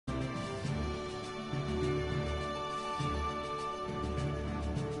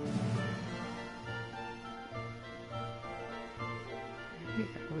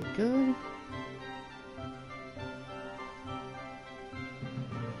good.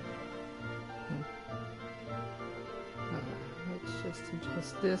 Let's just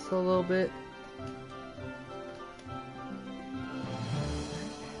adjust this a little bit.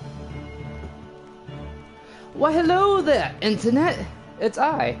 Why, hello there, Internet! It's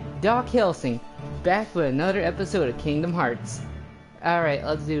I, Doc Helsing, back with another episode of Kingdom Hearts. Alright,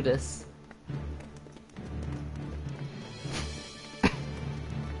 let's do this.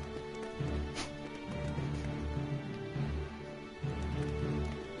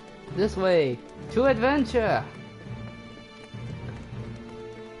 This way, to adventure!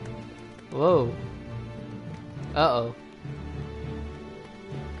 Whoa. Uh-oh.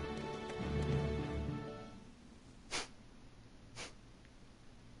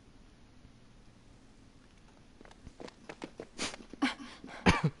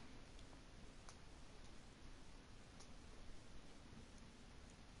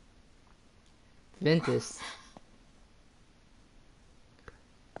 Ventus.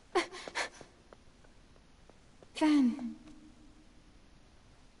 Ven.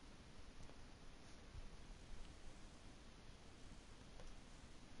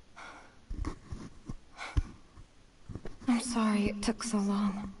 I'm sorry it took so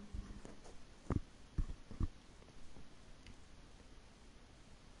long.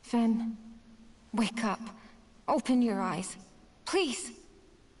 Ven, wake up. Open your eyes. Please.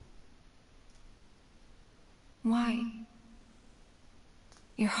 Why?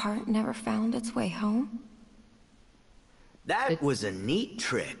 Your heart never found its way home? That was a neat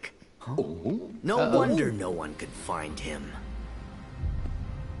trick. Oh? No wonder no one could find him.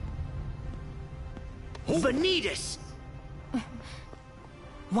 Vanitas!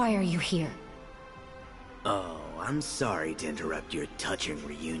 Why are you here? Oh, I'm sorry to interrupt your touching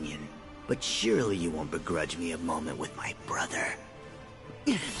reunion, but surely you won't begrudge me a moment with my brother.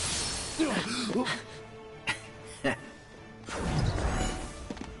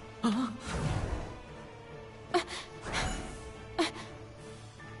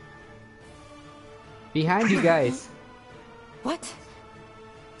 Behind you guys. What?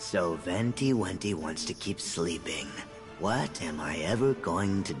 So Venti Wenti wants to keep sleeping. What am I ever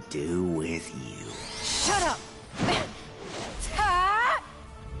going to do with you? Shut up!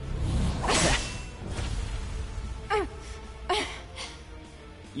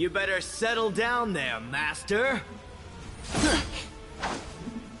 You better settle down there, Master.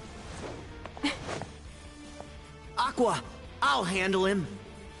 Aqua, I'll handle him.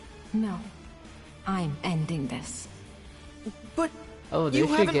 No. I'm ending this. But Oh, this you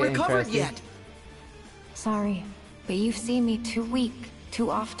should haven't get recovered interesting. yet. Sorry, but you've seen me too weak, too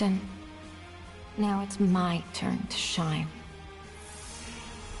often. Now it's my turn to shine.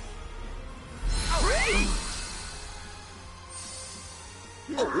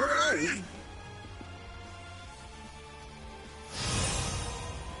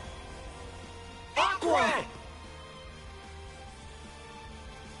 Aqua!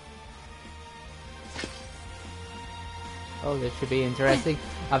 Oh, this should be interesting.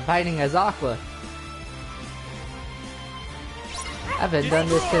 I'm fighting as Aqua. I haven't done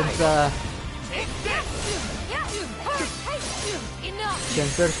this since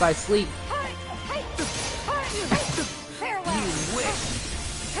Certified Sleep.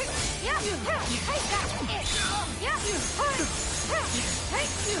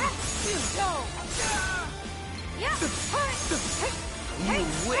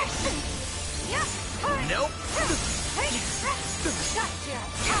 Nope.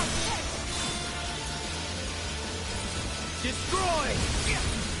 Destroy!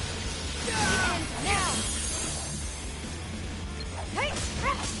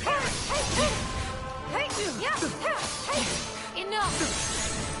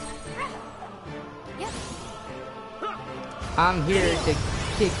 I'm here to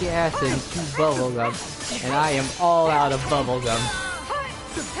kick your ass and chew bubblegum, and I am all out of bubblegum.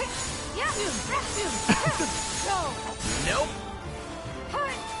 Nope.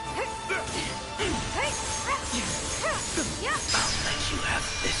 I'll let you have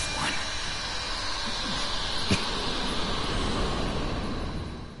this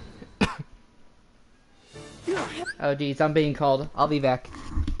one. Oh geez, I'm being called. I'll be back.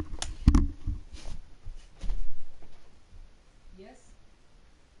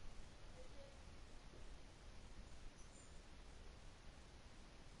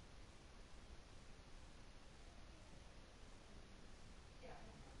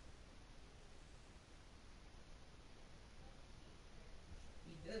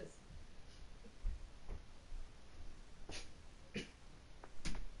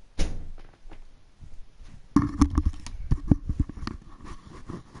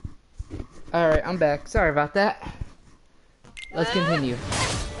 Alright, I'm back. Sorry about that. Let's continue.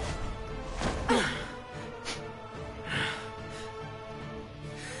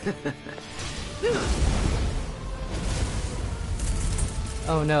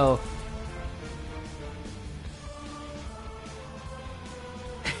 Oh no.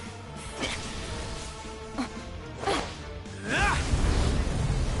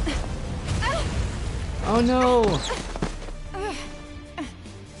 Oh no!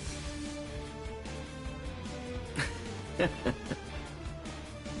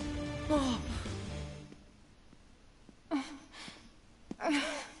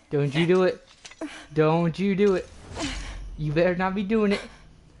 Don't you do it. Don't you do it. You better not be doing it.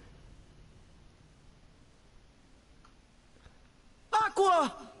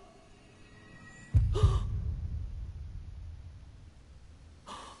 Aqua!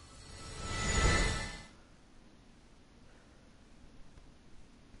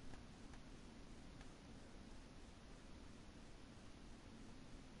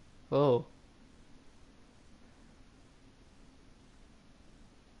 Oh.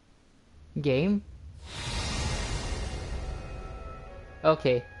 Game?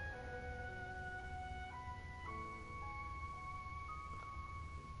 Okay.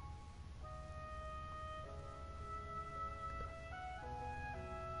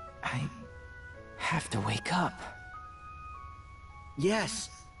 I have to wake up. Yes.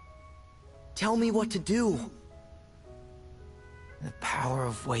 Tell me what to do. The power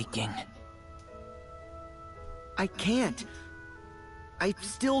of waking. I can't. I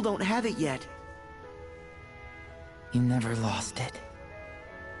still don't have it yet. You never lost it.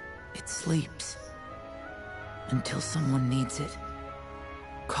 It sleeps. Until someone needs it.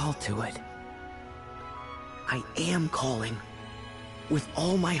 Call to it. I am calling. With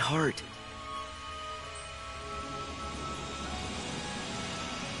all my heart.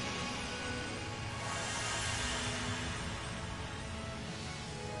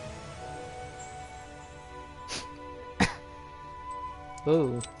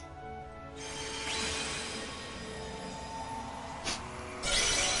 Oh.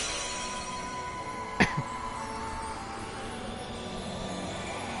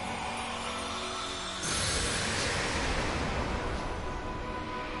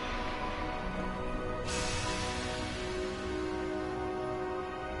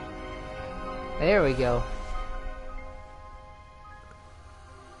 There we go.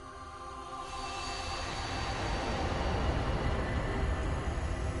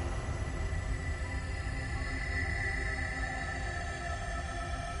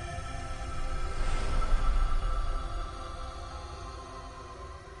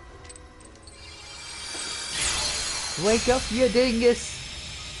 Wake up, you dingus!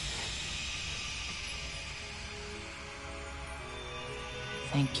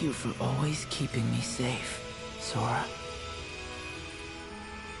 Thank you for always keeping me safe, Sora.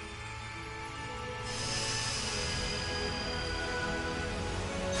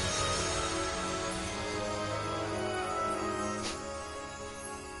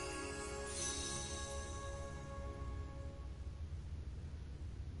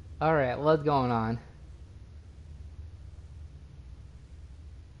 Alright, what's going on?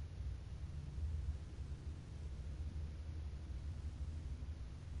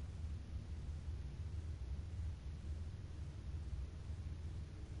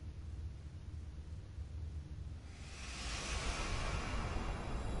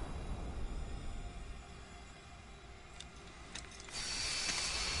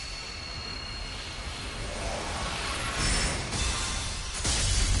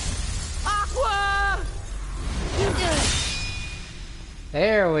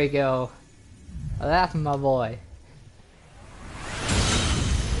 There we go. That's my boy.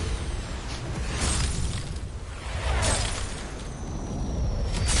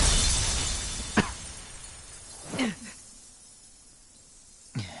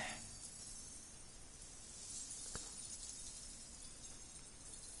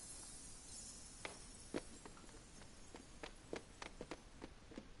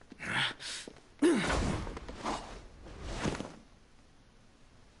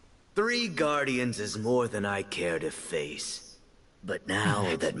 Three Guardians is more than I care to face. But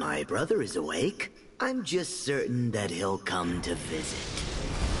now that my brother is awake, I'm just certain that he'll come to visit.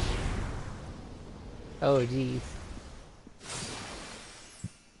 Oh, jeez.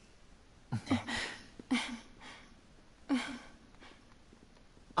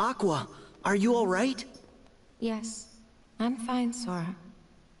 Aqua, are you alright? Yes, I'm fine, Sora.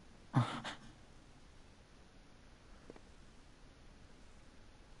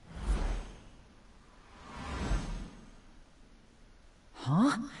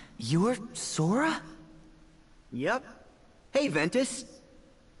 Huh? You're Sora? Yep. Hey, Ventus.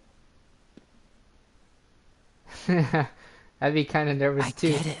 I'd be kind of nervous I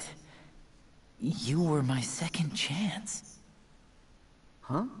too. get it. You were my second chance.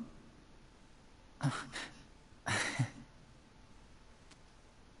 Huh?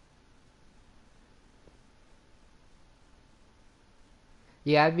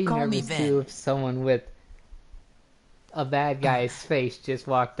 Yeah, I'd be Call me nervous Ven. too if someone with a bad guy's face just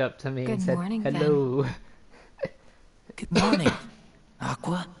walked up to me and Good said, morning, Ven. hello. Good morning,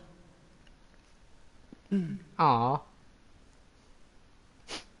 Aqua. Aw.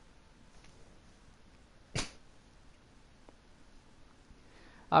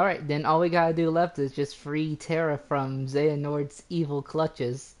 Alright, then all we gotta do left is just free Terra from Xehanort's evil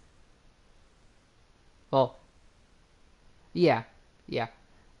clutches. Well, yeah.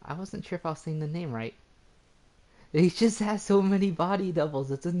 I wasn't sure if I was saying the name right. He just has so many body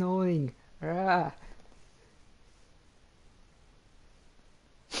doubles, it's annoying. Ah.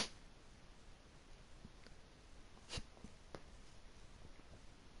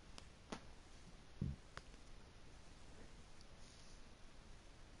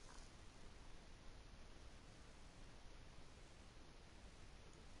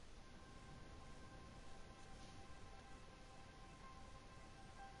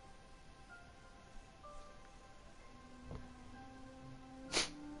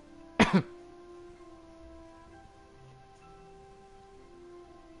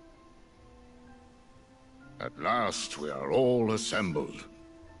 At last we are all assembled.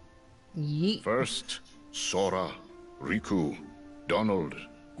 Yeet. First, Sora, Riku, Donald,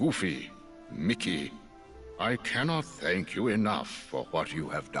 Goofy, Mickey. I cannot thank you enough for what you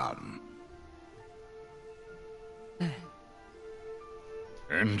have done.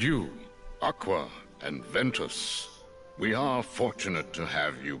 And you, Aqua and Ventus. We are fortunate to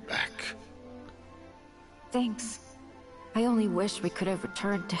have you back. Thanks. I only wish we could have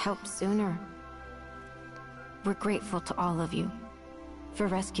returned to help sooner. We're grateful to all of you for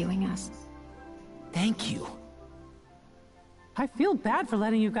rescuing us. Thank you. I feel bad for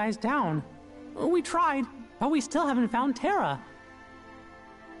letting you guys down. We tried, but we still haven't found Terra.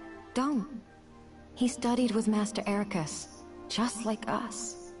 Don't. He studied with Master Ericus, just like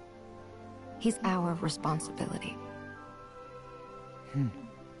us. He's our responsibility.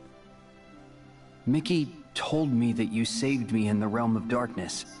 Mickey told me that you saved me in the Realm of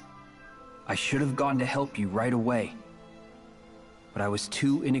Darkness. I should have gone to help you right away. But I was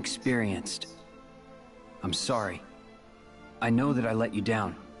too inexperienced. I'm sorry. I know that I let you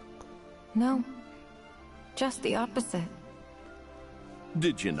down. No, just the opposite.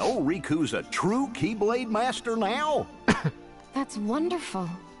 Did you know Riku's a true Keyblade master now? That's wonderful.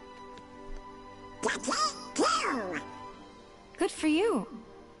 Good for you.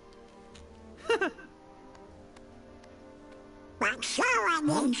 But Sora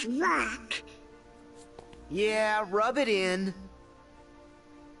needs work. Yeah, rub it in.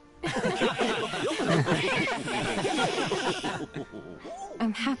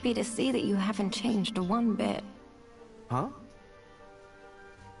 I'm happy to see that you haven't changed one bit. Huh?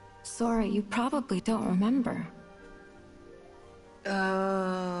 Sora, you probably don't remember.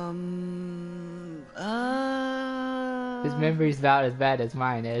 His memory's about as bad as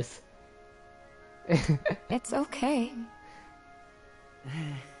mine is. It's okay.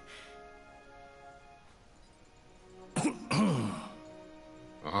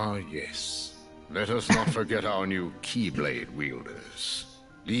 Ah, yes. Let us not forget our new Keyblade wielders.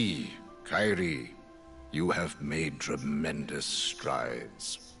 Lee, Kairi, you have made tremendous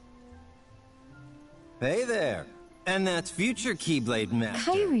strides. Hey there. And that's future Keyblade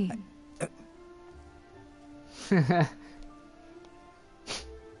Master. Kairi.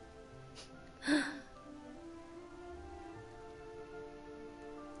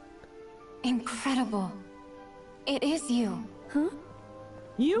 Incredible. It is you. Huh?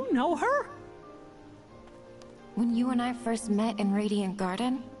 You know her? When you and I first met in Radiant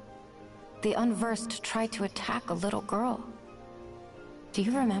Garden, the Unversed tried to attack a little girl. Do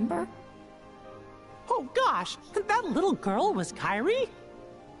you remember? Oh gosh, that little girl was Kairi?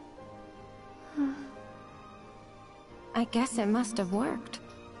 I guess it must have worked.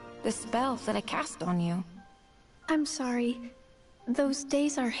 The spell that I cast on you. I'm sorry. Those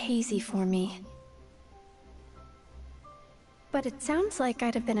days are hazy for me. But it sounds like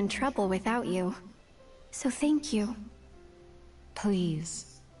I'd have been in trouble without you. So thank you.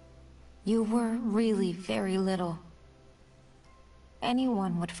 Please. You were really very little.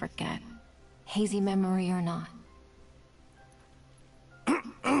 Anyone would forget, hazy memory or not.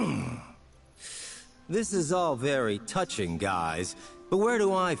 This is all very touching, guys. But where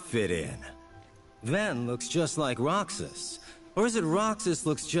do I fit in? Ven looks just like Roxas. Or is it Roxas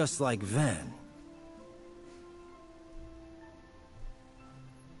looks just like Ven?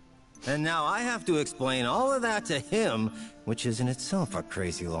 And now I have to explain all of that to him, which is in itself a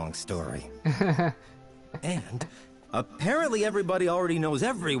crazy long story. And apparently everybody already knows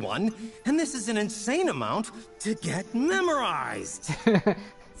everyone, and this is an insane amount to get memorized.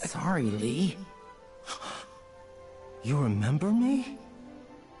 Sorry, Lee. You remember me?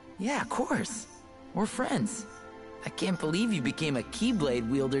 Yeah, of course. We're friends. I can't believe you became a Keyblade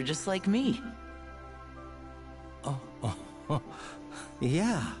wielder just like me. Oh,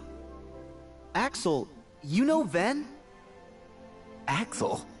 yeah. Axel, you know Ven?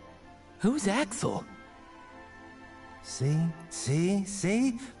 Axel? Who's Axel? See?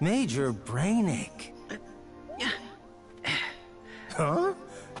 Major brainache. Huh?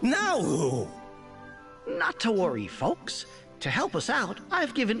 Now who? Not to worry, folks. To help us out,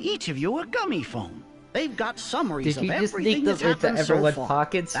 I've given each of you a gummy phone. They've got summaries Did you of just everything sneak that's them into happened so everyone's far.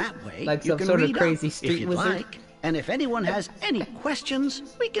 pockets? That way, Like you some can sort of read crazy up street if you'd wizard? like. And if anyone has any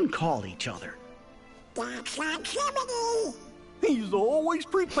questions, we can call each other. He's always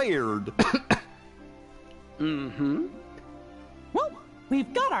prepared. Mm-hmm. Well,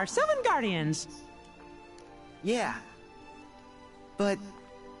 we've got our 7 guardians. Yeah. But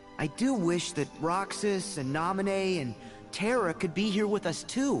I do wish that Roxas and Naminé and Terra could be here with us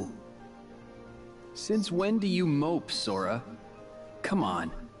too. Since when do you mope, Sora? Come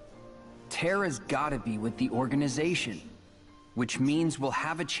on. Terra's gotta be with the organization, which means we'll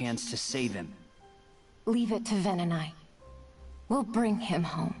have a chance to save him. Leave it to Ven and I. We'll bring him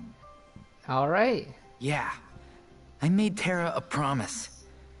home. Alright. Yeah. I made Terra a promise.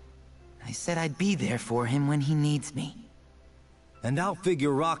 I said I'd be there for him when he needs me. And I'll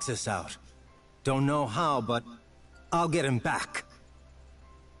figure Roxas out. Don't know how, but I'll get him back.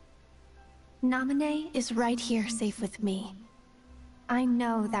 Naminé is right here safe with me. I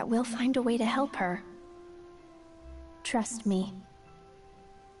know that we'll find a way to help her. Trust me.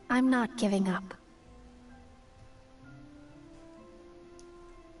 I'm not giving up.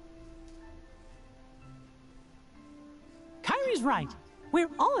 Kyrie's right. We're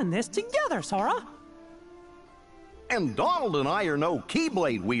all in this together, Sora. And Donald and I are no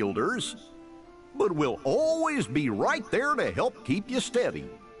Keyblade wielders, but we'll always be right there to help keep you steady.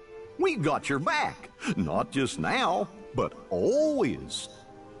 We got your back, not just now, but always.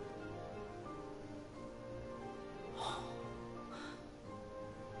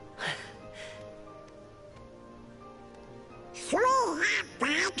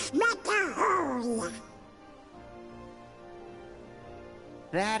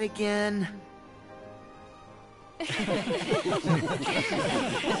 That again?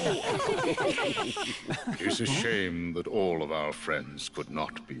 It's a shame that all of our friends could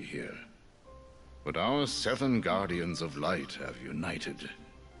not be here. But our 7 Guardians of Light have united.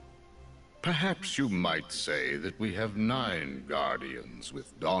 Perhaps you might say that we have 9 Guardians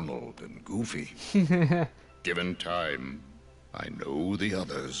with Donald and Goofy. Given time, I know the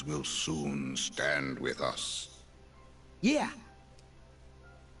others will soon stand with us. Yeah.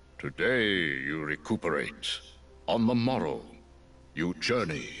 Today you recuperate. On the morrow, you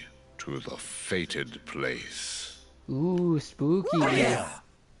journey to the fated place. Ooh, spooky. Yeah.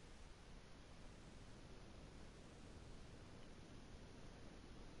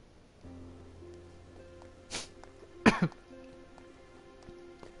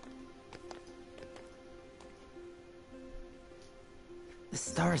 The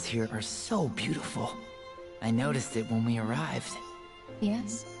stars here are so beautiful. I noticed it when we arrived.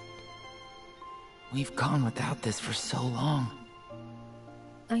 Yes? We've gone without this for so long.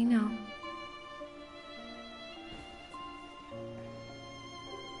 I know.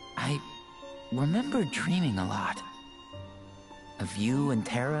 I remember dreaming a lot. Of you and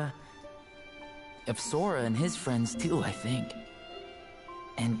Terra. Of Sora and his friends too, I think.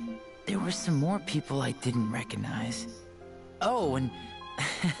 And there were some more people I didn't recognize. Oh, and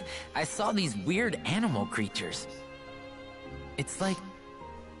I saw these weird animal creatures. It's like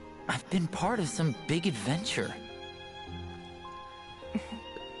I've been part of some big adventure.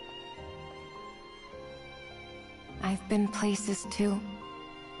 I've been places too.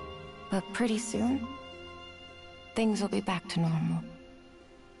 But pretty soon, things will be back to normal.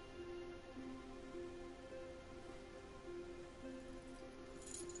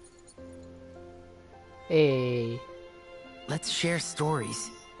 Hey. Let's share stories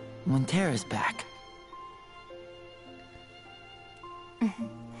when Terra's back.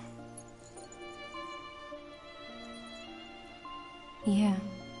 Yeah.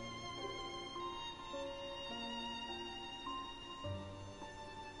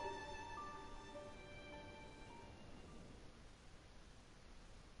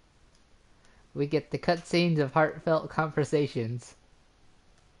 We get the cutscenes of heartfelt conversations.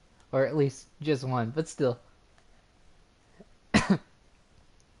 Or at least just one, but still.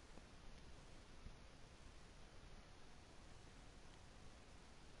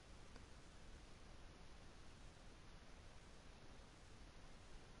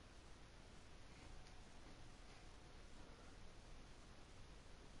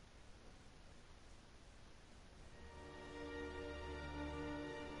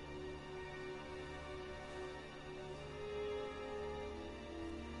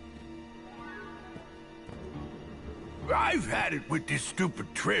 I've had it with this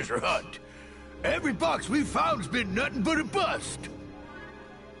stupid treasure hunt. Every box we've found's been nothing but a bust.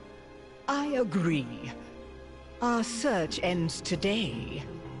 I agree. Our search ends today.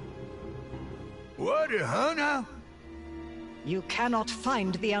 What, huh, now? You cannot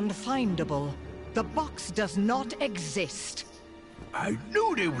find the unfindable. The box does not exist. I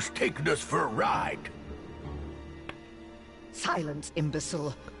knew they was taking us for a ride. Silence,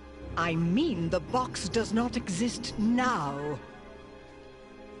 imbecile. I mean the box does not exist now.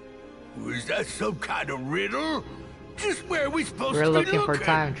 Was that some kind of riddle? Just where are we supposed We're to be looking for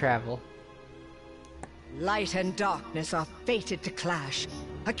time travel. Light and darkness are fated to clash.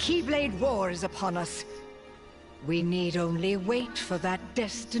 A Keyblade war is upon us. We need only wait for that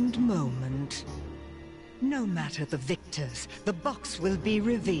destined moment. No matter the victors, the box will be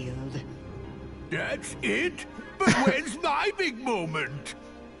revealed. That's it? But when's my big moment?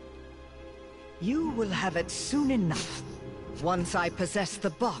 You will have it soon enough. Once I possess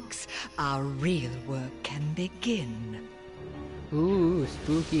the box, our real work can begin. Ooh,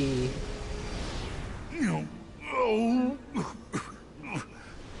 spooky. Oh.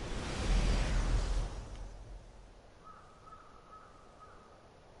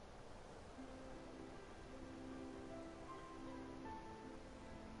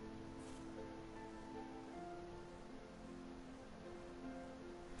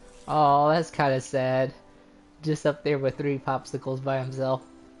 Oh, that's kind of sad. Just up there with 3 popsicles by himself.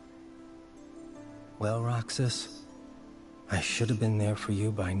 Well, Roxas, I should have been there for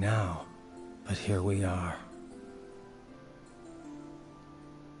you by now, but here we are.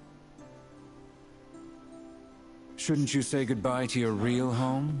 Shouldn't you say goodbye to your real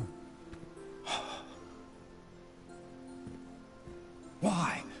home?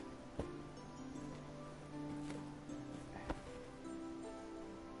 Why?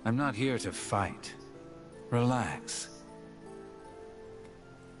 I'm not here to fight. Relax.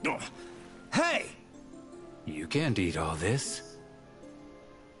 Hey! You can't eat all this.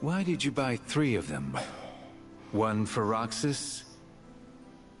 Why did you buy 3 of them? 1 for Roxas?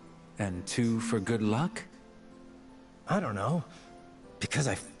 And 2 for good luck? I don't know. Because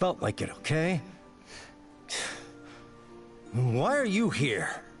I felt like it, okay? Why are you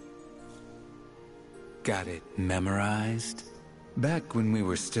here? Got it memorized? Back when we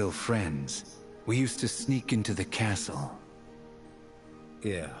were still friends, we used to sneak into the castle.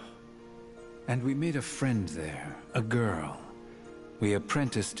 Yeah. And we made a friend there, a girl. We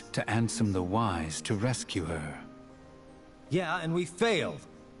apprenticed to Ansem the Wise to rescue her. Yeah, and we failed.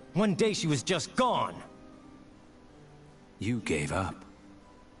 One day she was just gone. You gave up.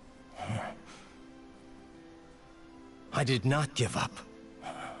 I did not give up.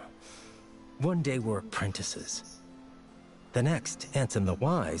 One day we're apprentices. The next, Ansem the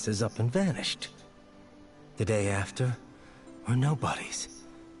Wise is up and vanished. The day after, we're nobodies.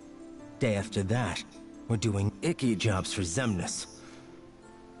 Day after that, we're doing icky jobs for Xemnas.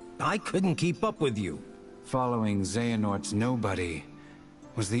 I couldn't keep up with you. Following Xehanort's nobody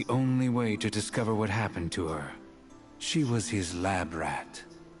was the only way to discover what happened to her. She was his lab rat.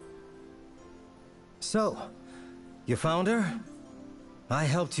 So, you found her? I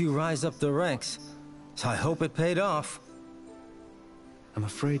helped you rise up the ranks, so I hope it paid off. I'm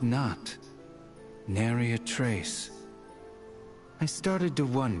afraid not. Nary a trace. I started to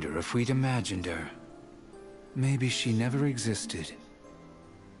wonder if we'd imagined her. Maybe she never existed.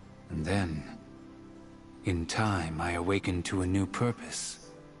 And then, in time, I awakened to a new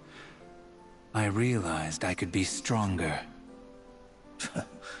purpose. I realized I could be stronger.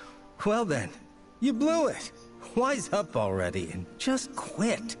 Well then, you blew it. Wise up already and just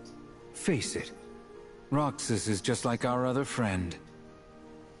quit. Face it, Roxas is just like our other friend.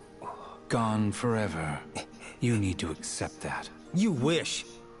 Gone forever. You need to accept that. You wish.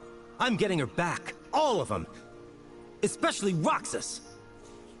 I'm getting her back. All of them. Especially Roxas.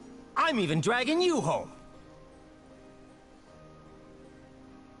 I'm even dragging you home.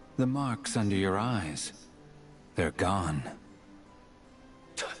 The marks under your eyes, they're gone.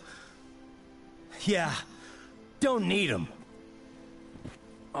 Yeah, don't need them.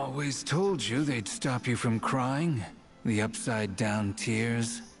 Always told you they'd stop you from crying. The upside-down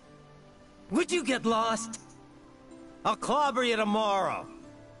tears. Would you get lost? I'll clobber you tomorrow.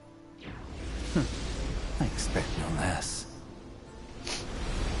 I expect no less.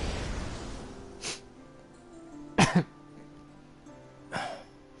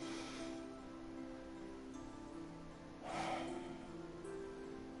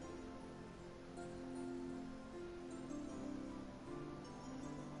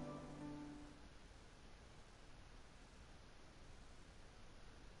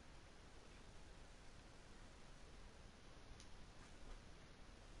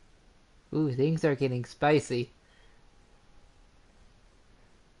 Ooh, things are getting spicy.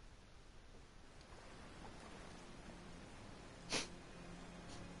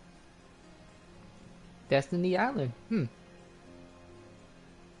 Destiny Island.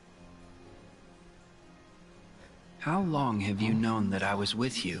 How long have you known that I was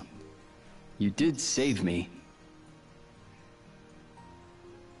with you? You did save me.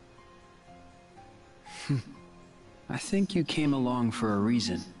 I think you came along for a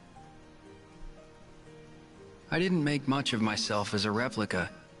reason. I didn't make much of myself as a replica.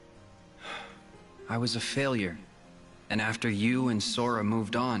 I was a failure, and after you and Sora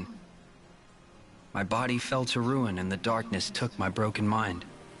moved on, my body fell to ruin and the darkness took my broken mind.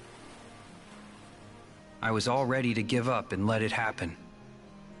 I was all ready to give up and let it happen.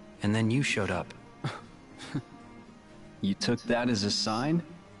 And then you showed up. You took that as a sign?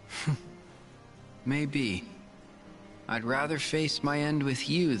 Maybe. I'd rather face my end with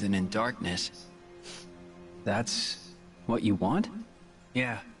you than in darkness. That's what you want?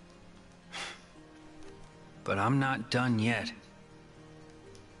 Yeah. But I'm not done yet.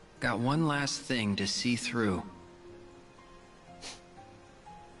 Got one last thing to see through.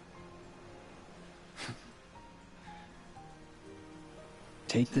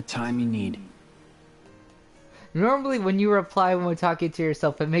 Take the time you need. Normally when you reply when talking to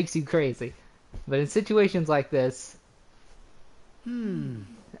yourself, it makes you crazy. But in situations like this...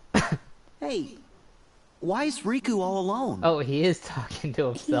 Hey, why is Riku all alone? Oh, he is talking to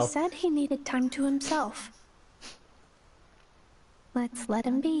himself. He said he needed time to himself. Let's let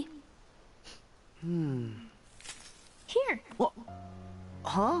him be. Here. What?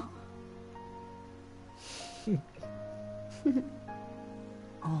 Huh?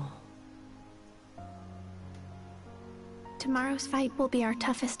 Oh. Tomorrow's fight will be our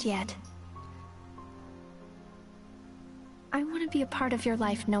toughest yet. I want to be a part of your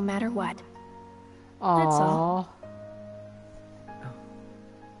life no matter what. That's all.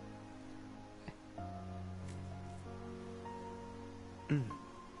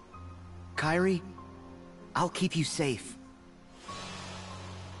 Kairi, I'll keep you safe.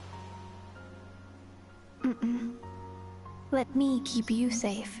 Let me keep you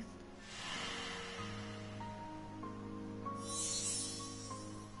safe.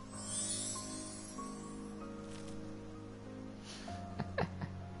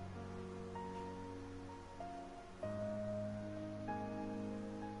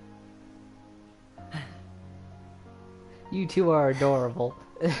 You two are adorable.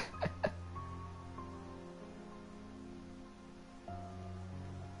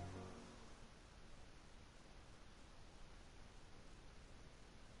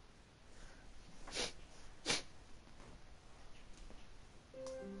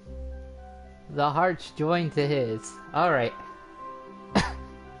 The hearts join to his. Alright. Wow!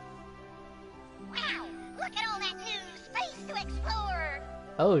 Look at all that new space to explore!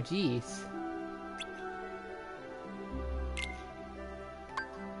 Oh, jeez.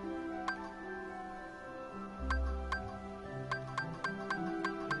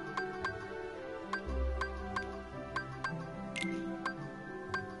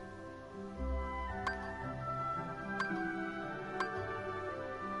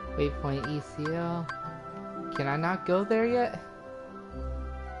 Waypoint ECL. Can I not go there yet?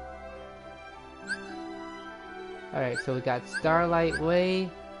 Alright, so we got Starlight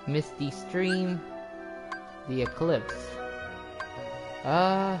Way, Misty Stream, the Eclipse.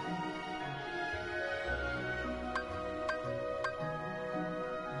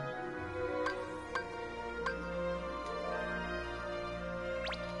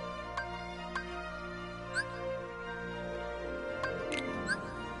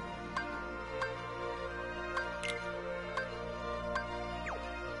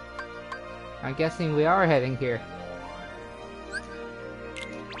 I'm guessing we are heading here.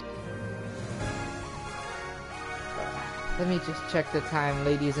 Let me just check the time,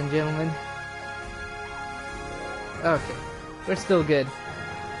 ladies and gentlemen. Okay, we're still good.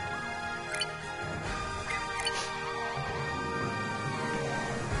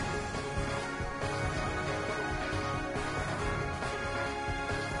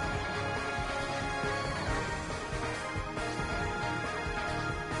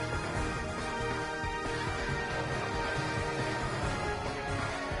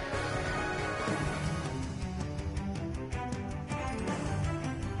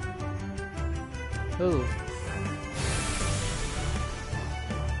 Ooh.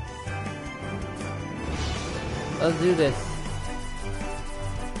 Let's do this.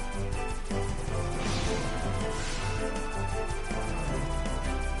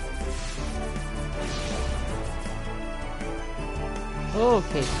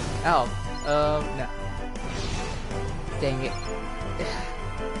 Okay. Oh. No. Dang it.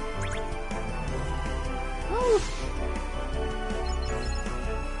 Oh.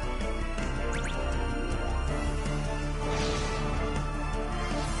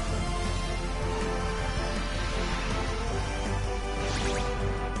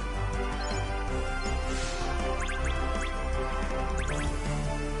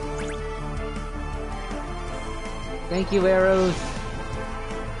 Thank you, arrows.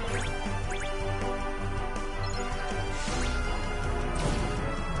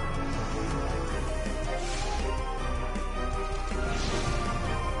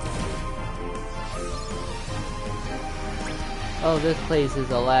 Oh, this place is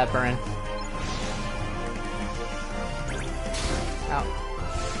a labyrinth. Ow.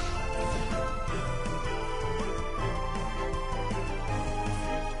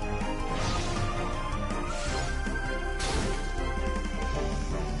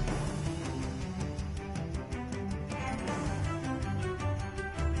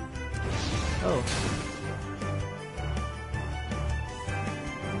 Oh.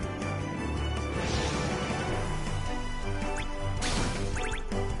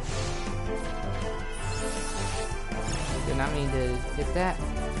 Did not mean to hit that.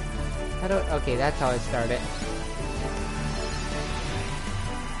 How do I, okay, that's how I start it.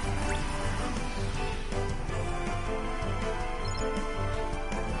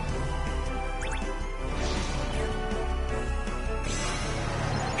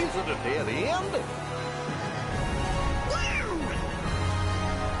 Is it a dead end?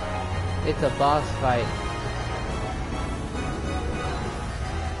 It's a boss fight.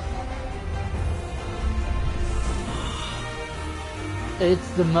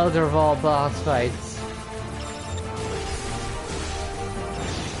 It's the mother of all boss fights.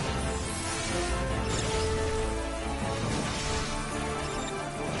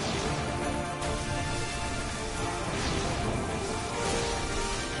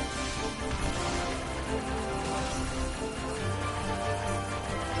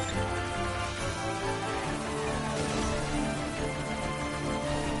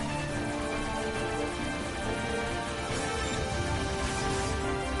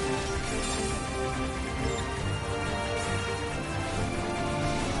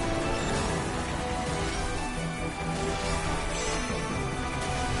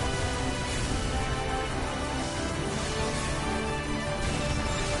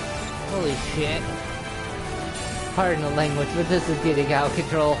 Holy shit. Pardon the language, but this is getting out of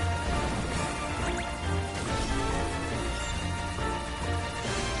control.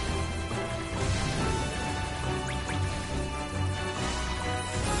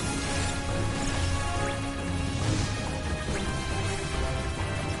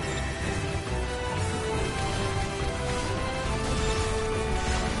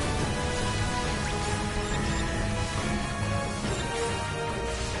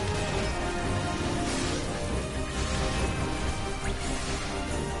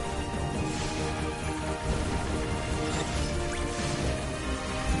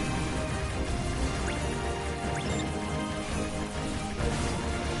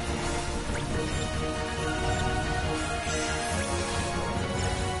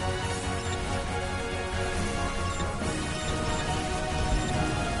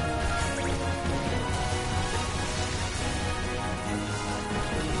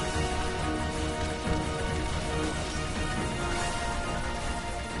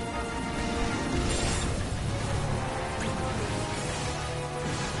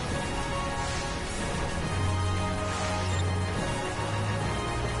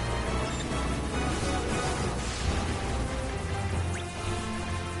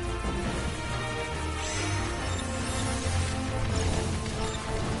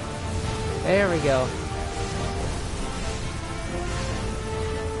 There we go.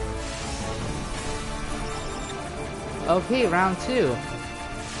 Okay, round 2.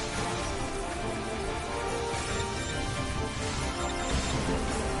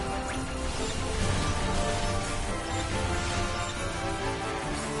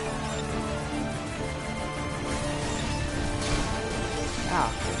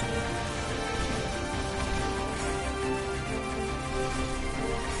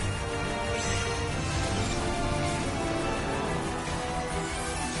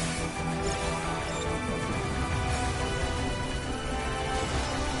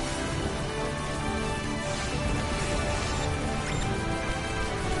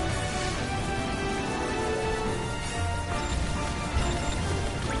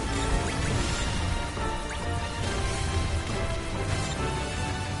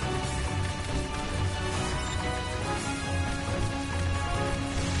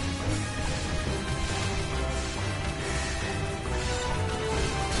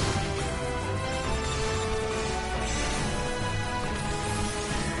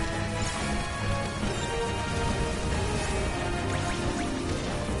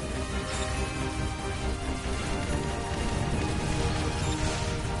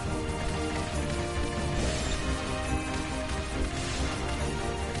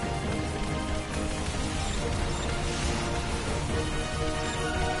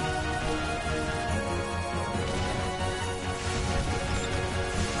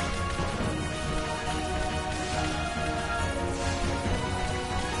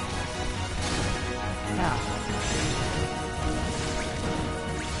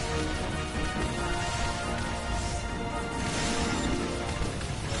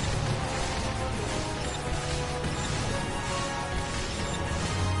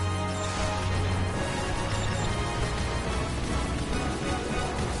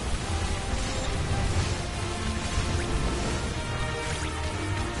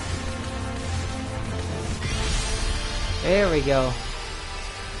 There we go.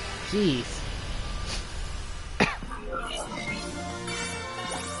 Jeez.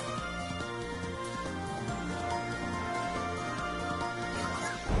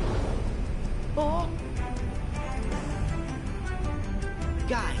 Oh.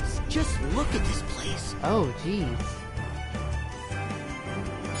 Guys, just look at this place. Oh, jeez.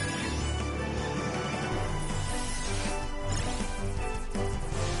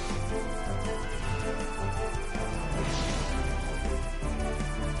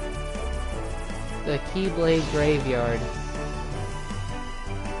 The Keyblade Graveyard.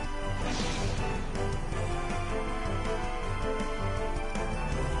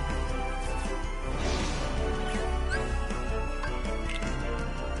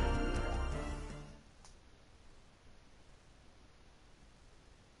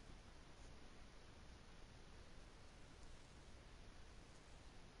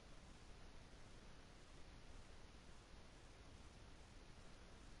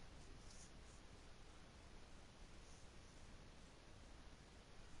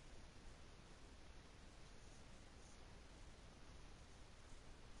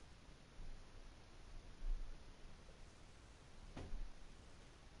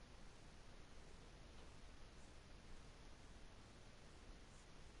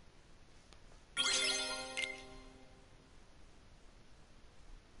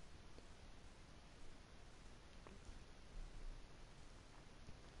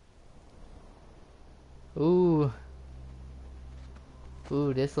 Ooh.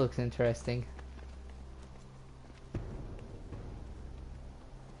 Ooh, this looks interesting.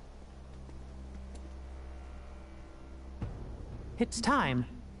 It's time.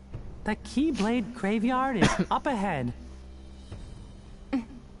 The Keyblade Graveyard is up ahead.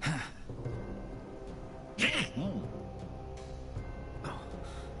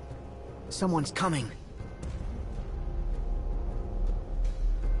 Someone's coming.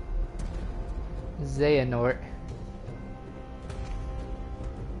 Xehanort.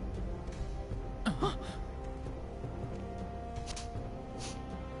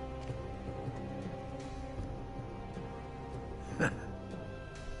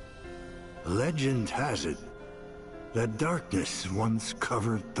 Legend has it that darkness once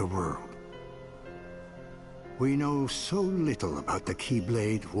covered the world. We know so little about the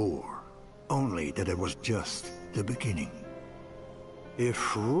Keyblade War, only that it was just the beginning.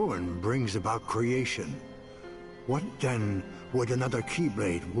 If ruin brings about creation, what then would another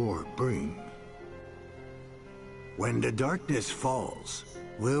Keyblade War bring? When the darkness falls,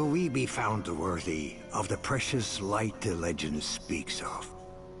 will we be found worthy of the precious light the legend speaks of?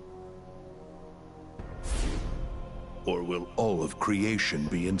 Or will all of creation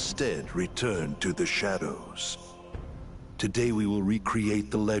be instead returned to the shadows? Today we will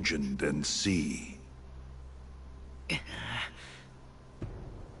recreate the legend and see.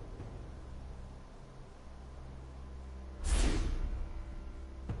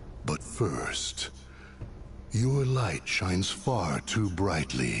 But first, your light shines far too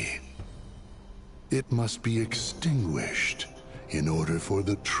brightly. It must be extinguished in order for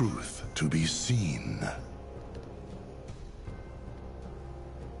the truth to be seen.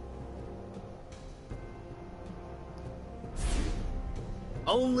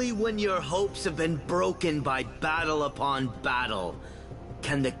 Only when your hopes have been broken by battle upon battle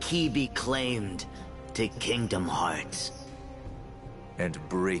can the key be claimed to Kingdom Hearts. And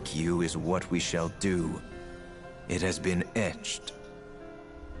break you is what we shall do. It has been etched.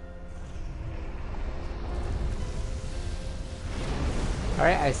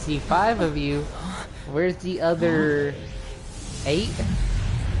 Alright, I see 5 of you. Where's the other 8?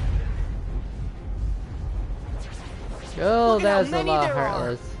 Oh, that's a lot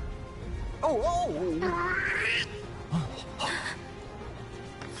heartless.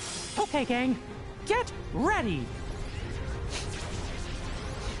 Okay, gang, get ready.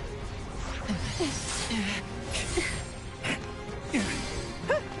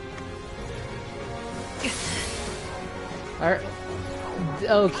 Alright.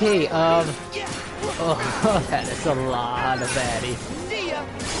 Okay, oh, that is a lot of baddies. See ya.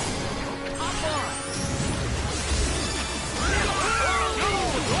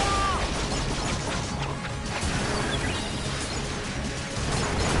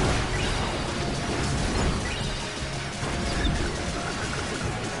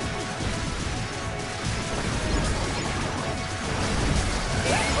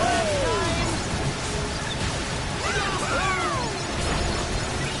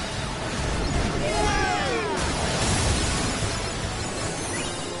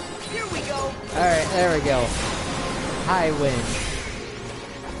 Alright, there we go. High wind.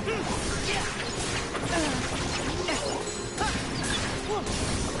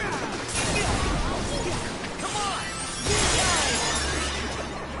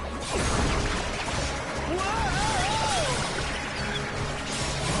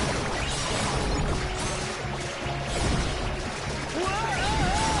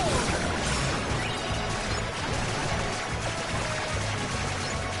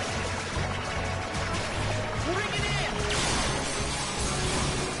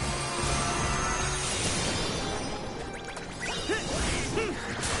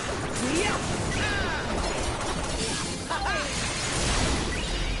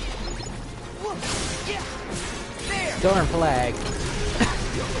 Storm flag.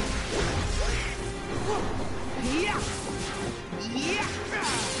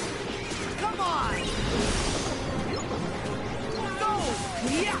 Come on! Go!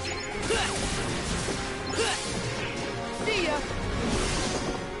 See ya!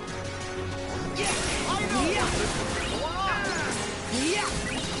 I know!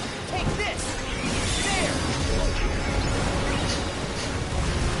 Take this! There!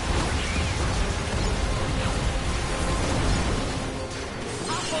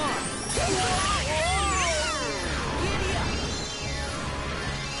 Hop on! Giddy up!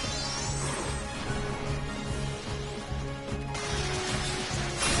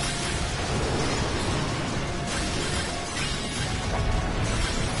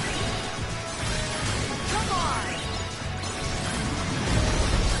 Come on!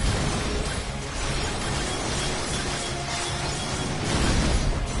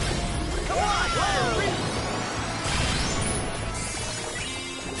 Come on!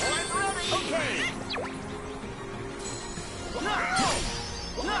 I'm ready! Okay! No!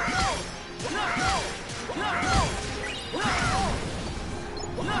 No! No! No! No!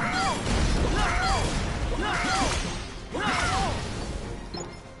 No!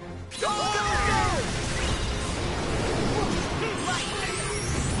 Go, go, go!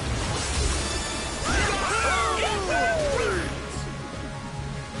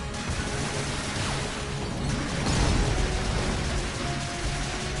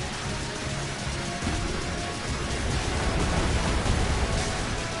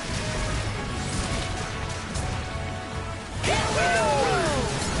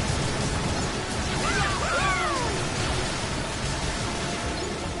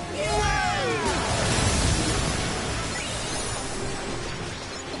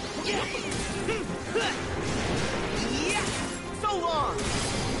 So long!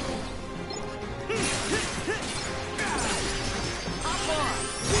 Hop on!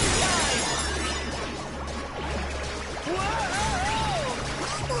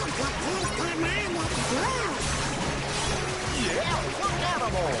 Yeah, look at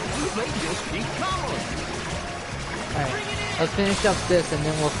them all! They just keep coming! Alright, let's finish up this and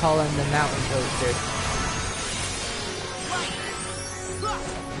then we'll call in the mountain coaster.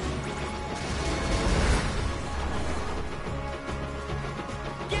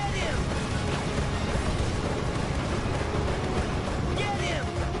 Get him! Get him!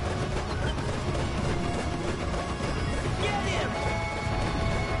 Get him!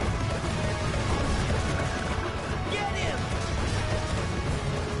 Get him!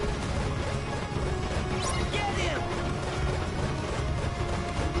 Get him!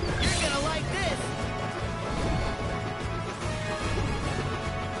 You're gonna like this!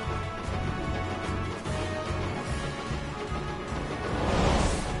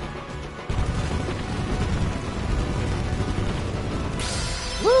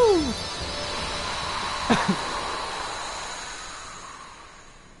 Woo!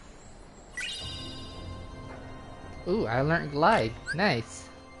 Ooh, I learned glide. Nice.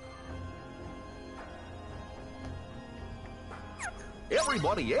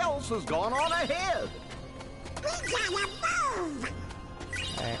 Everybody else has gone on ahead.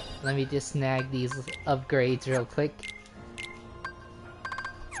 Alright, let me just snag these upgrades real quick.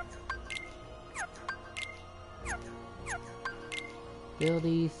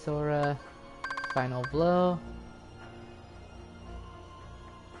 Guilty, Sora, Final Blow.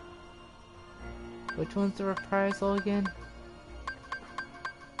 Which one's the reprisal again?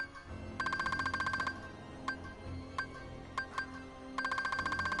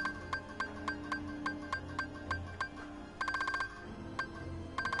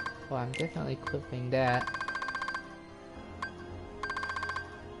 Well, I'm definitely equipping that.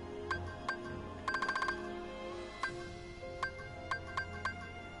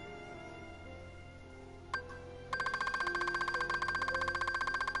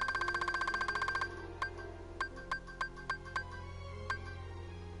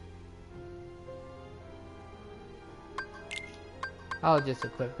 I'll just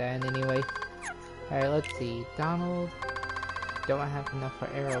equip that anyway. Alright, let's see. Donald. Don't have enough for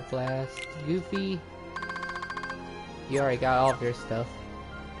Aeroblast. Goofy. You already got all of your stuff.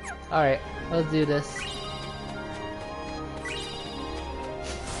 Alright, let's do this.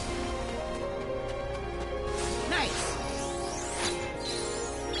 Nice!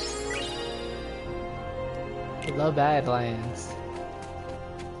 The Badlands.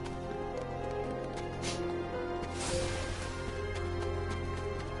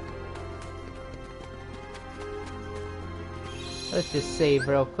 Let's just save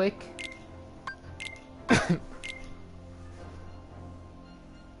real quick.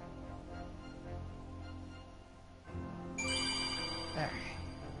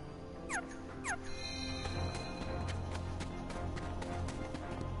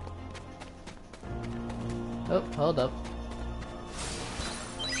 Oh, hold up.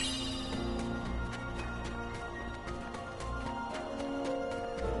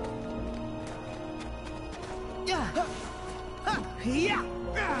 Yeah.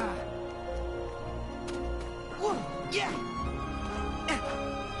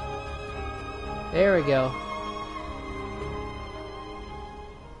 There we go.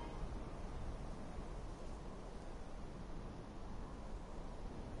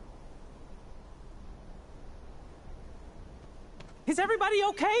 Is everybody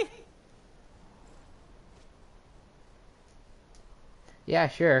okay? Yeah,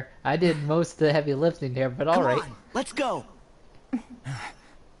 sure. I did most of the heavy lifting there, but alright. Let's go.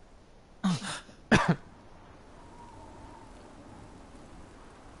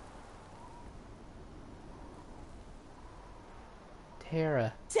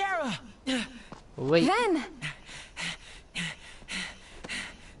 Terra. Terra! Wait. Ven!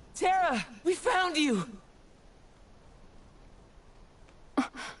 Terra! We found you!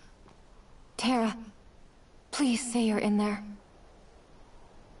 Terra, please say you're in there.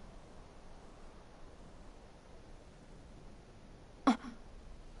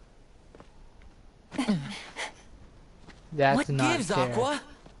 That's what not gives, Terra. Aqua?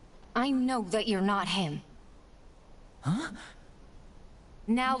 I know that you're not him. Huh?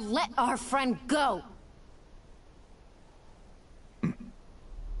 Now let our friend go!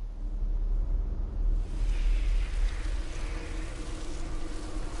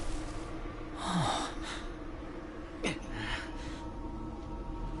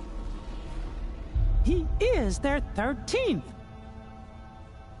 He is their 13th.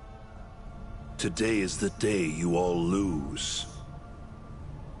 Today is the day you all lose.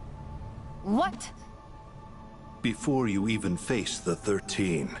 What? Before you even face the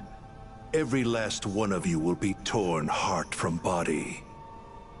 13, every last one of you will be torn heart from body.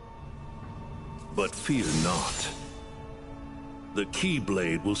 But fear not. The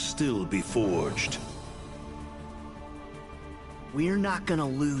Keyblade will still be forged. We're not gonna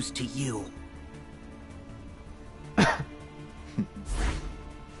lose to you.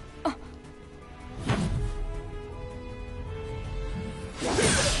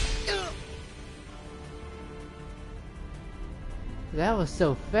 That was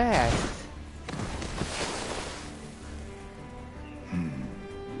so fast.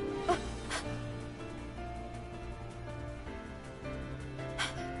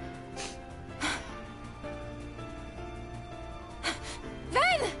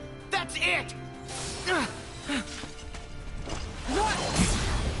 Ven! That's it!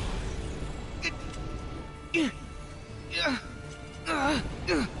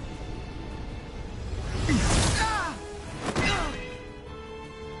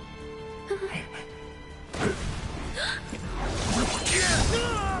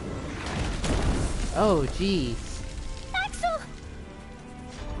 Oh, jeez. Axel!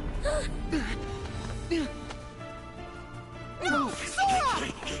 No,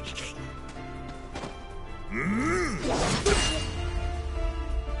 Sora!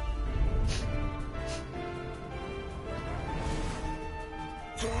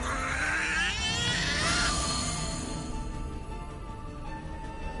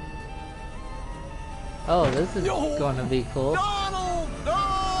 Oh, this is gonna be cool. Donald, no!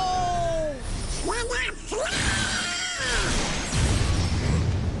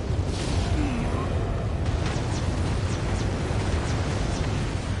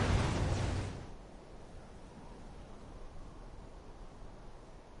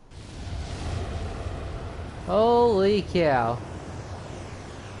 Holy cow.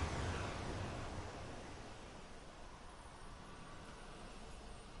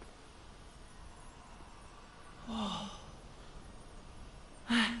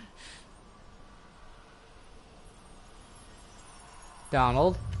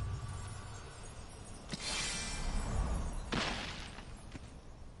 Donald.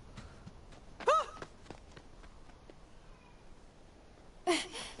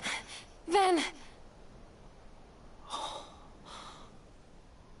 Ven!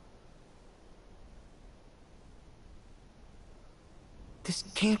 This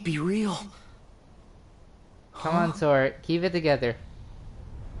can't be real. Come on, Sora. Keep it together.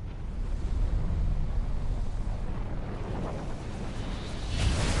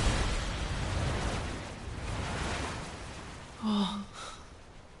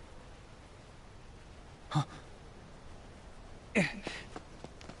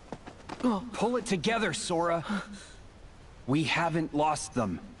 Pull it together, Sora. We haven't lost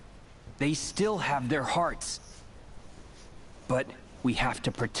them. They still have their hearts. But we have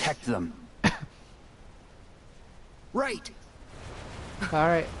to protect them. Right.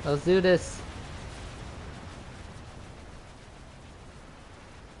 Alright, let's do this.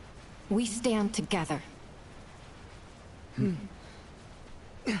 We stand together.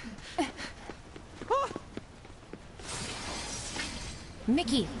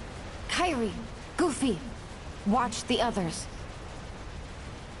 Mickey, Kairi, Goofy, watch the others.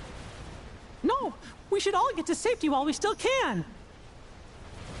 No! We should all get to safety while we still can!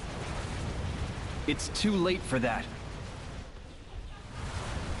 It's too late for that.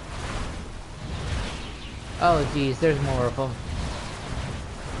 Oh geez, there's more of them.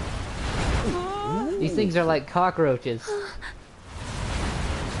 These things are like cockroaches.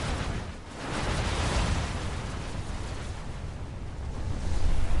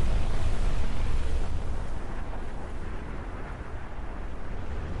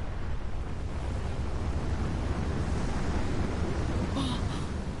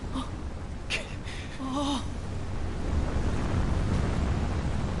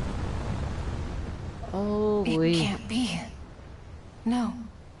 It can't be. No.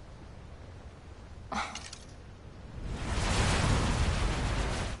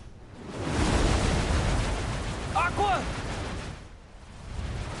 Aqua!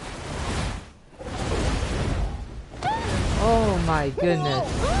 Oh my goodness.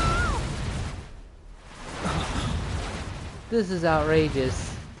 This is outrageous.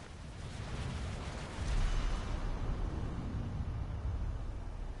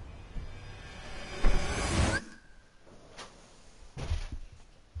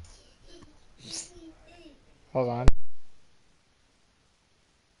 Hold on.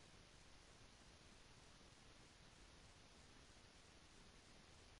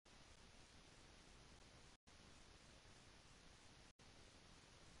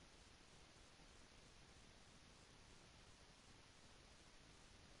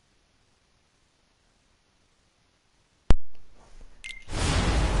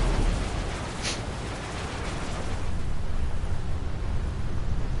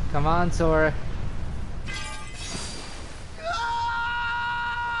 Come on, Sora.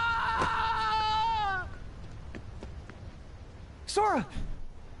 Sora!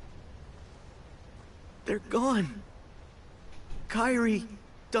 They're gone. Kairi,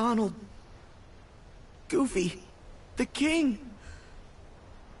 Donald, Goofy, the king.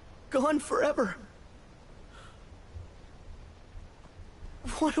 Gone forever.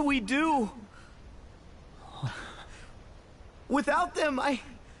 What do we do? Without them,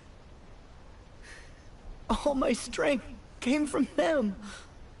 all my strength came from them.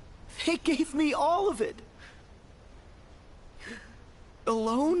 They gave me all of it.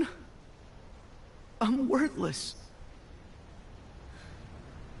 Alone? I'm worthless.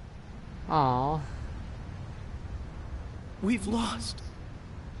 Aww. We've lost.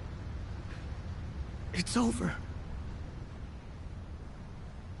 It's over.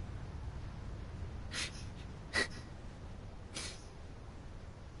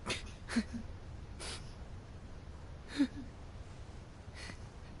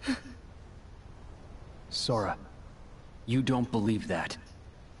 Sora, you don't believe that.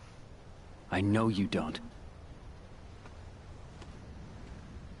 I know you don't.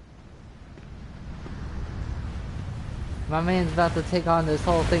 My man's about to take on this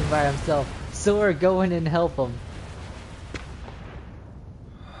whole thing by himself. Sora, go in and help him.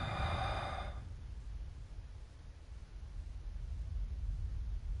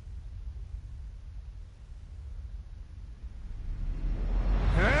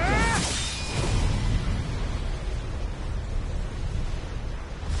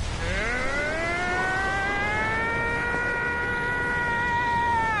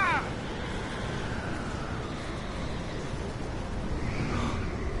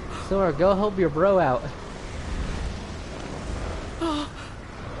 Sora, go help your bro out.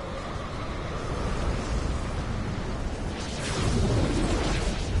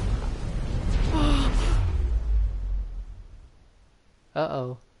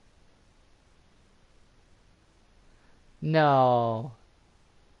 Uh-oh. No.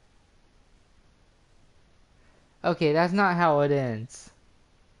 Okay, that's not how it ends.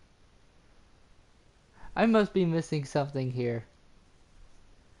 I must be missing something here.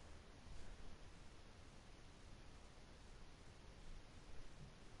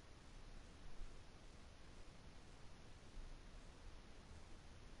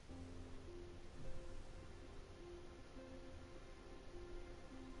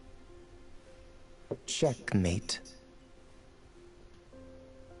 Checkmate.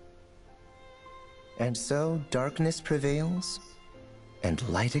 And so darkness prevails, and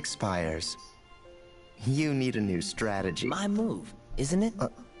light expires. You need a new strategy. My move, isn't it?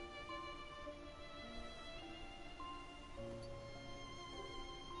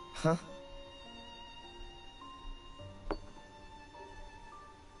 Huh?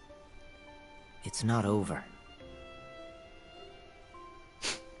 it's not over.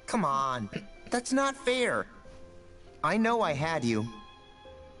 Come on, that's not fair. I know I had you.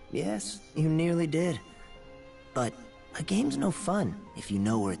 Yes, you nearly did. But a game's no fun if you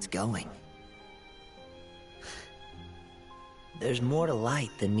know where it's going. There's more to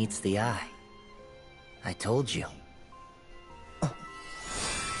light than meets the eye. I told you.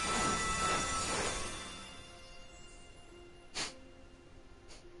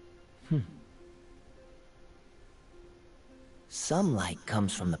 Some light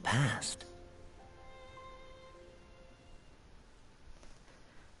comes from the past.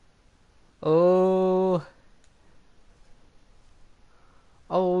 Oh,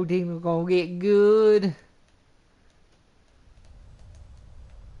 things are gonna get good.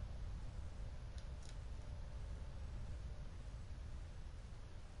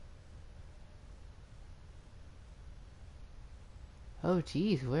 Oh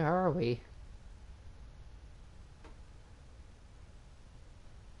geez, where are we?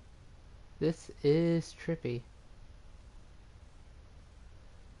 This is trippy.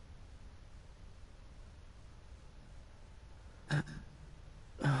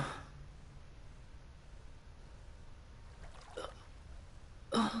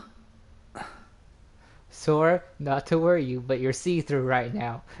 Sora, not to worry you, but you're see-through right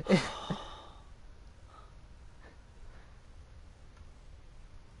now.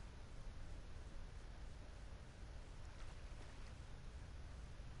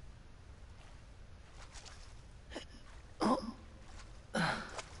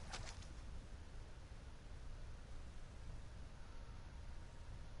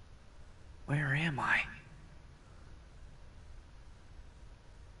 Where am I?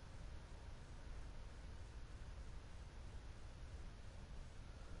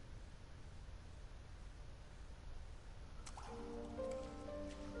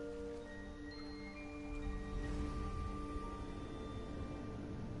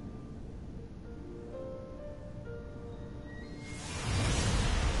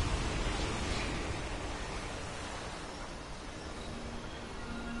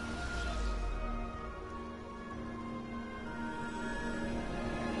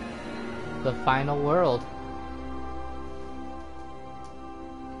 The final world.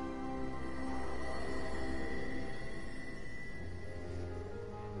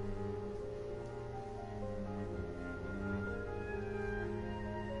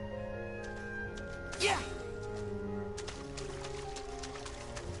 Yeah.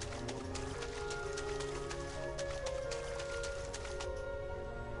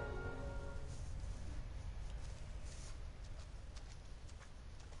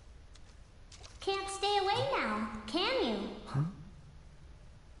 Can't stay away now, can you? Huh?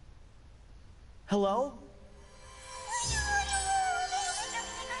 Hello?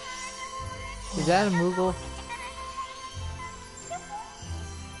 Is that a Moogle?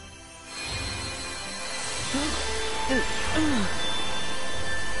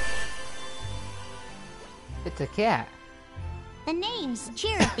 It's a cat. The name's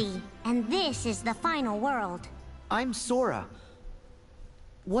Chirrupy, and this is the final world. I'm Sora.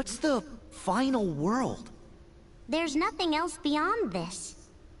 What's the final world? There's nothing else beyond this.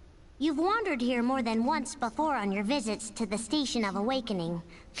 You've wandered here more than once before on your visits to the Station of Awakening,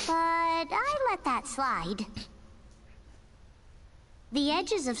 but I let that slide. The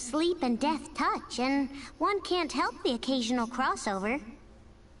edges of sleep and death touch, and one can't help the occasional crossover.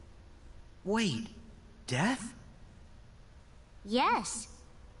 Wait, death? Yes,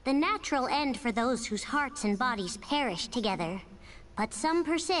 the natural end for those whose hearts and bodies perish together. But some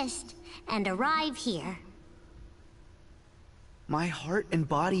persist and arrive here. My heart and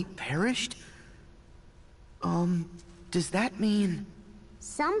body perished? Does that mean...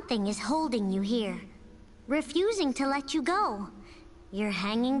 Something is holding you here, refusing to let you go. You're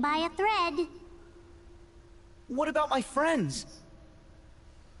hanging by a thread. What about my friends?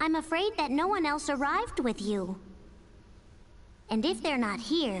 I'm afraid that no one else arrived with you. And if they're not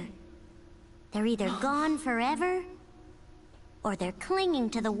here, they're either gone forever, or they're clinging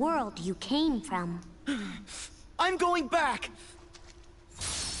to the world you came from. I'm going back!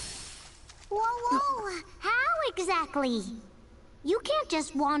 Whoa! How exactly? You can't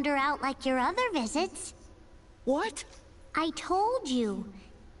just wander out like your other visits. What? I told you.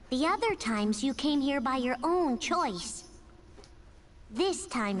 The other times you came here by your own choice. This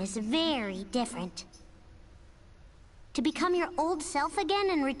time is very different. To become your old self again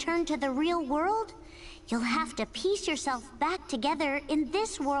and return to the real world, you'll have to piece yourself back together in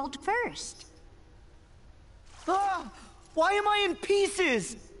this world first. Ah! Why am I in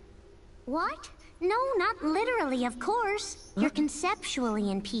pieces? What? No, not literally, of course. You're conceptually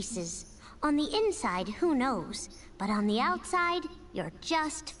in pieces. On the inside, who knows? But on the outside, you're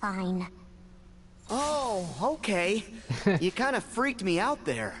just fine. Oh, okay. You kind of freaked me out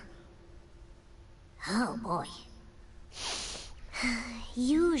there. Oh boy.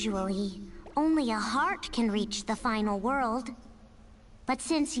 Usually, only a heart can reach the final world. But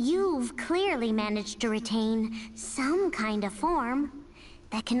since you've clearly managed to retain some kind of form,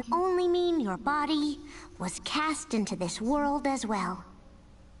 that can only mean your body was cast into this world as well.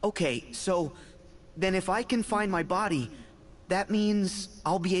 Okay, so then if I can find my body, that means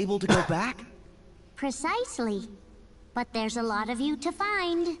I'll be able to go back? Precisely. But there's a lot of you to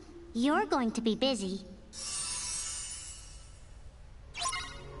find. You're going to be busy.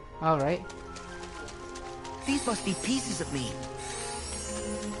 Alright. These must be pieces of me.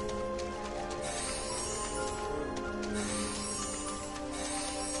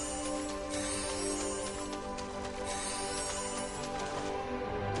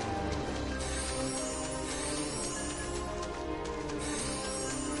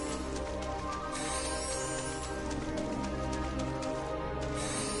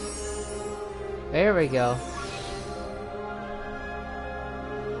 There we go.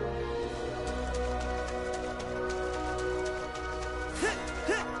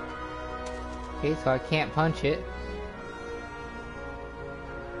 Okay, so I can't punch it.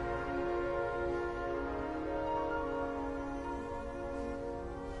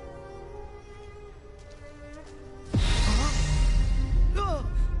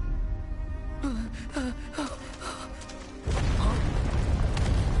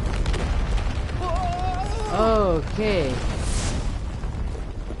 Okay.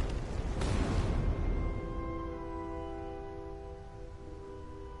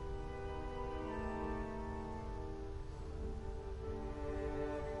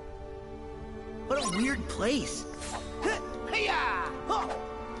 What a weird place.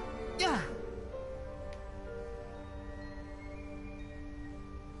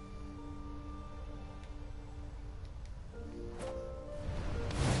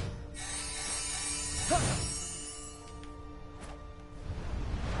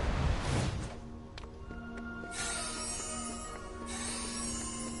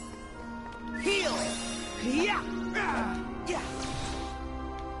 Heal! Yeah!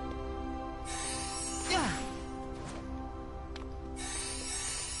 Yeah!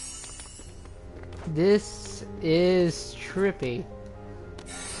 This is trippy.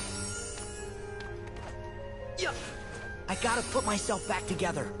 Yeah! I gotta put myself back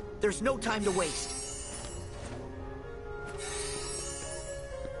together. There's no time to waste.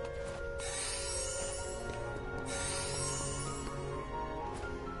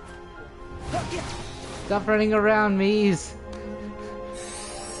 Stop running around, Mies.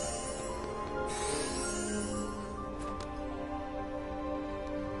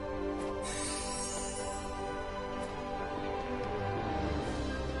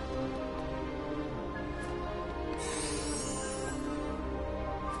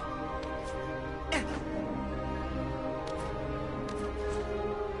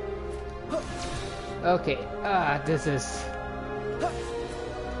 Okay, this is...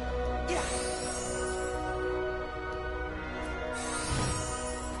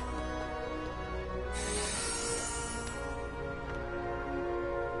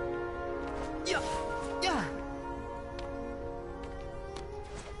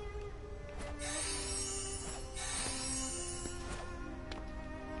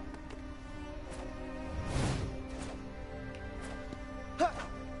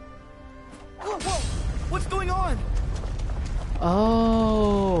 What's going on?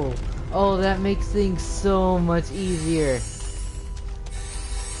 Oh, that makes things so much easier.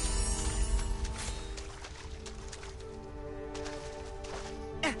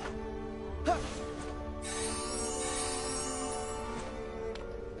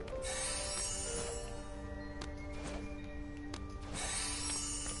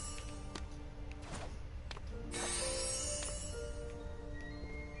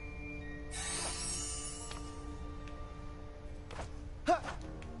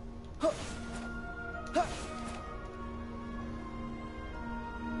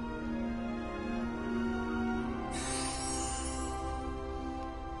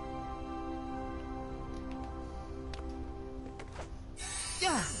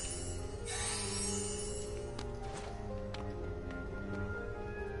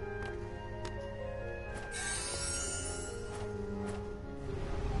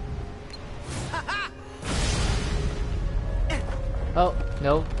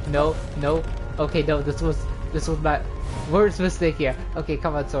 Oh, no. Okay, no, this was my worst mistake here. Okay,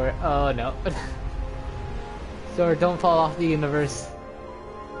 come on, Sora. Oh, no. Sora, don't fall off the universe.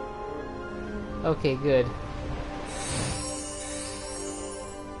 Okay, good.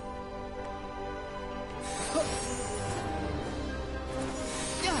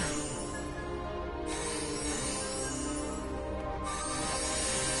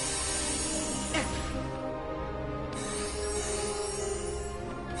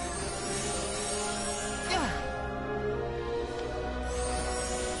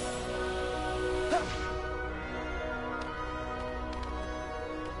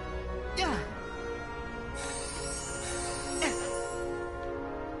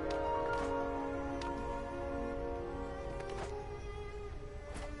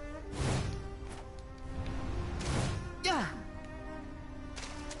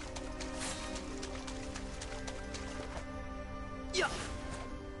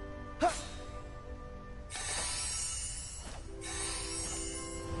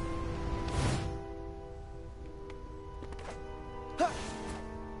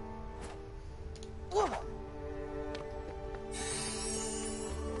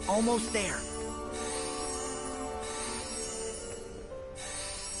 Almost there.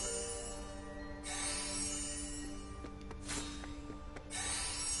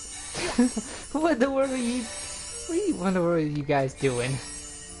 What the world are you? What are you guys doing?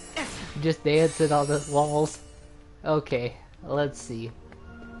 Just dancing on the walls. Okay, let's see.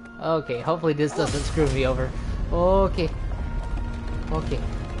 Okay, hopefully this doesn't screw me over. Okay. Okay.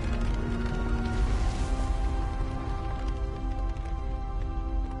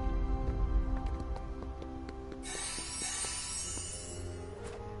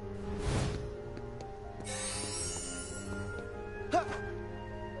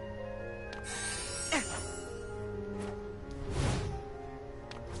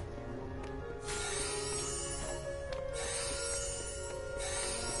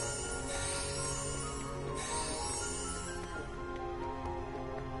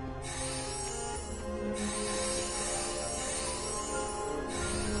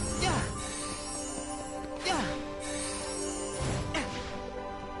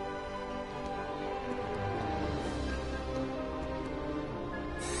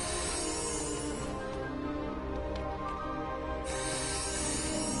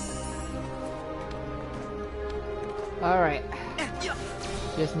 Alright.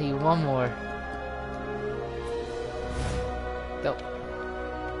 Just need one more. Go.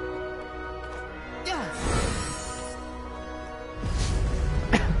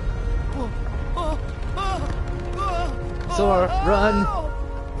 Sora, run!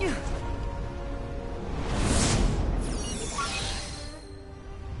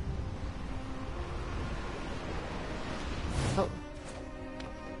 Oh.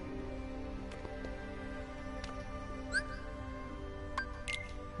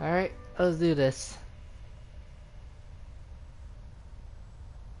 Alright, let's do this.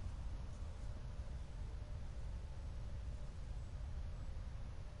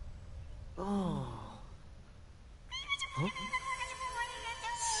 Oh. Huh?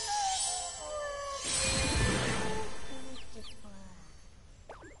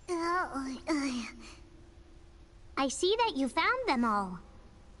 I see that you found them all.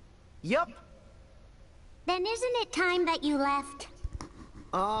 Yup. Then isn't it time that you left?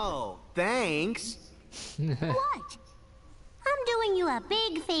 Oh, thanks. What? I'm doing you a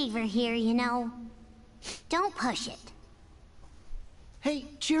big favor here, you know. Don't push it. Hey,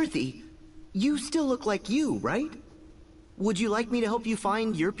 Cheerthy, you still look like you, right? Would you like me to help you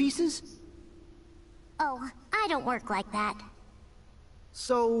find your pieces? Oh, I don't work like that.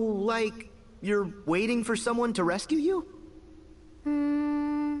 So, like, you're waiting for someone to rescue you?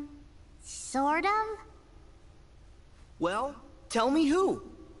 Sort of? Well, tell me who.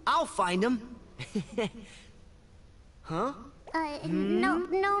 I'll find him. Huh?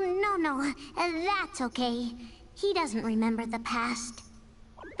 No. That's okay. He doesn't remember the past.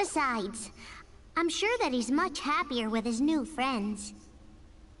 Besides, I'm sure that he's much happier with his new friends.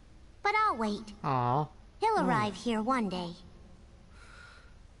 But I'll wait. Aww. He'll arrive here one day.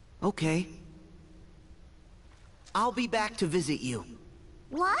 Okay. I'll be back to visit you.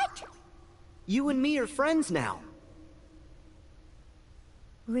 What? You and me are friends now.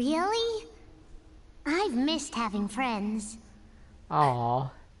 Really? I've missed having friends.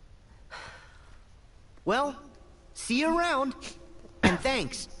 Aww. Well, see you around. And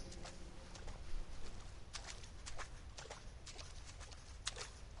thanks.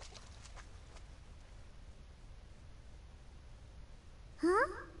 Huh?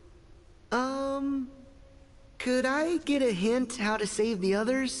 Could I get a hint how to save the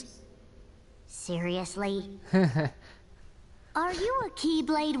others? Seriously? Are you a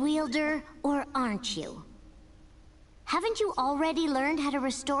Keyblade wielder, or aren't you? Haven't you already learned how to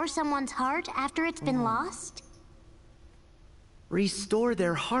restore someone's heart after it's been lost? Restore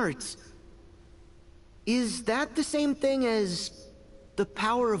their hearts? Is that the same thing as the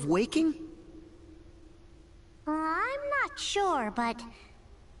power of waking? I'm not sure, but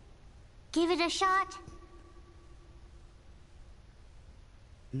give it a shot.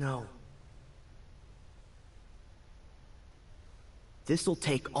 No. This'll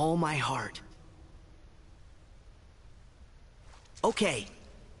take all my heart. Okay.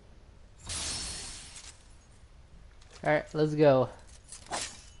 Alright, let's go.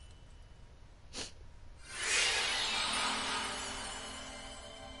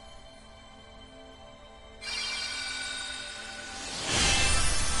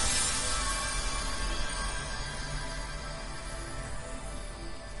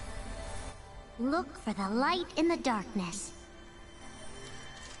 Look for the light in the darkness.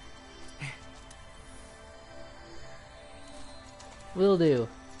 Will do.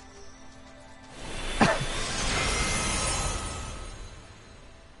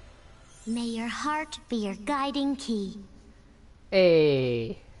 May your heart be your guiding key.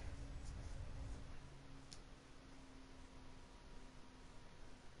 Hey.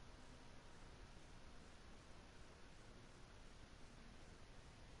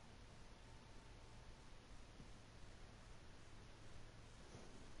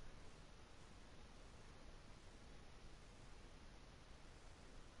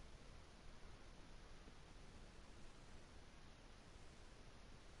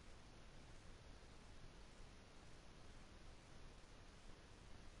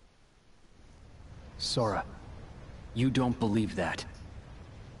 Sora, you don't believe that.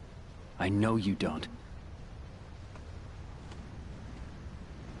 I know you don't.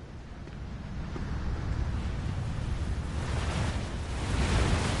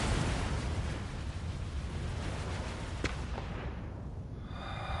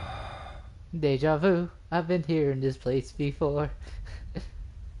 Deja vu. I've been here in this place before.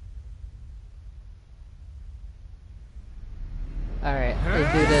 Alright,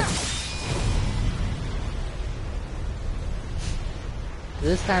 let's do this.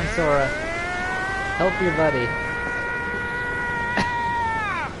 This time, Sora, help your buddy.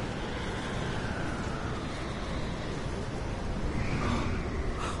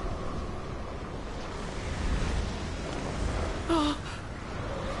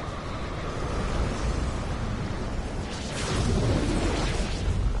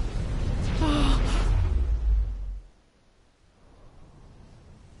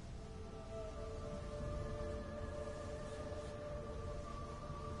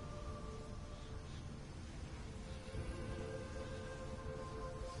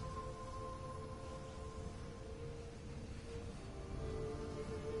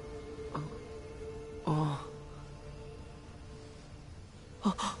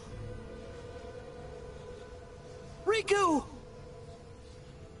 Riku!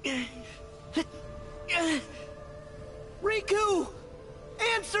 Riku!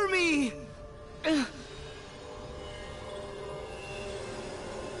 Answer me!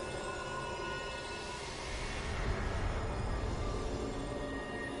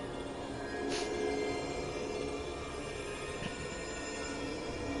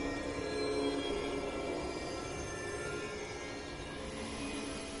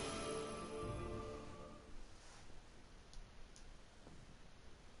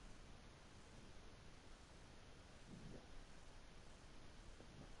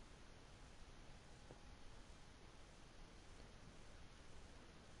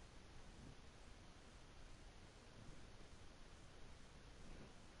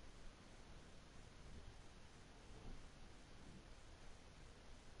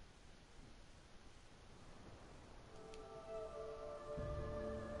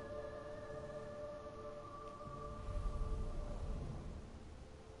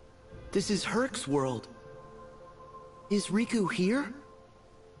 This is Herc's world. Is Riku here?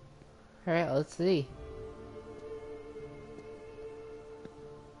 Alright, let's see.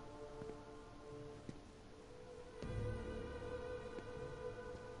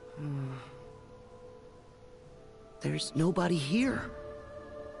 There's nobody here.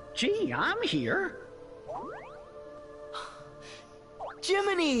 Gee, I'm here.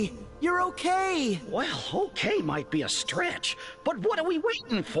 Jiminy! You're okay! Well, okay might be a stretch, but what are we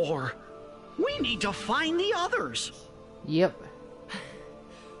waiting for? We need to find the others. Yep.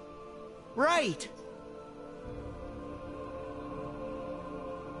 Right!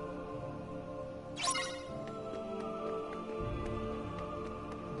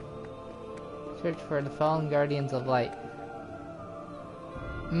 Search for the fallen guardians of light.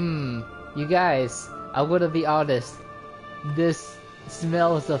 You guys, I'm gonna be honest. this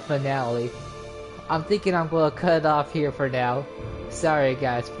smells a finale. I'm thinking I'm gonna cut it off here for now. Sorry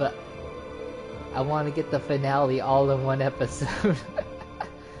guys, but I want to get the finale all in one episode.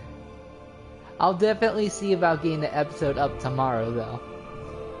 I'll definitely see about getting the episode up tomorrow though.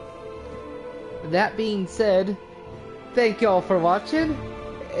 That being said, thank y'all for watching,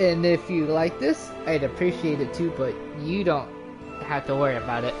 and if you like this, I'd appreciate it too, but you don't have to worry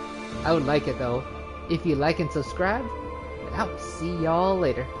about it. I would like it though. If you like and subscribe, and I'll see y'all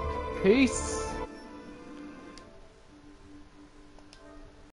later. Peace!